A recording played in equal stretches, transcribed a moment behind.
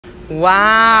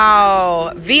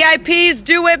Wow. VIPs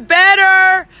do it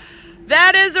better.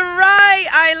 That is right.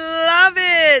 I love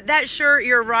it. That shirt,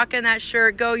 you're rocking that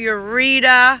shirt. Go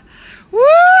Eureka.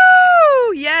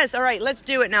 Woo! Yes. All right, let's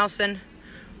do it, Nelson.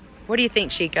 What do you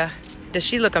think, Chica? Does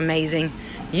she look amazing?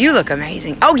 You look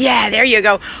amazing. Oh, yeah, there you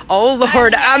go. Oh,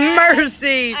 Lord,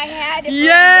 mercy. I had to.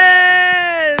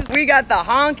 Yes. We got the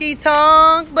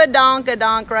honky-tonk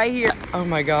badonkadonk right here. Oh,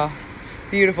 my God.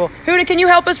 Beautiful. Huda, can you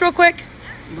help us real quick?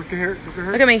 Look at her. Look at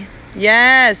her. Look at me.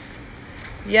 Yes.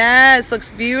 Yes,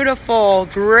 looks beautiful.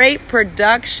 Great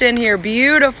production here.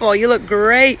 Beautiful. You look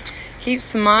great. Keep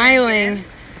smiling.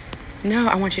 No,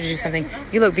 I want you to do something.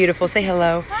 You look beautiful. Say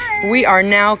hello. Hi. We are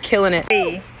now killing it.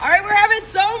 All right, we're having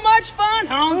so much fun.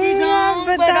 Honky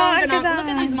tonk, badonk. Look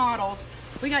at these models.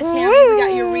 We got Tammy, we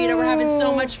got Eureka. We're having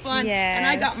so much fun. Yes. And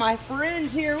I got my friend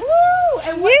here. Woo!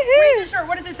 And what, read the shirt.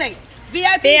 What does it say?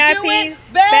 VIPs do it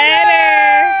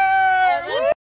better.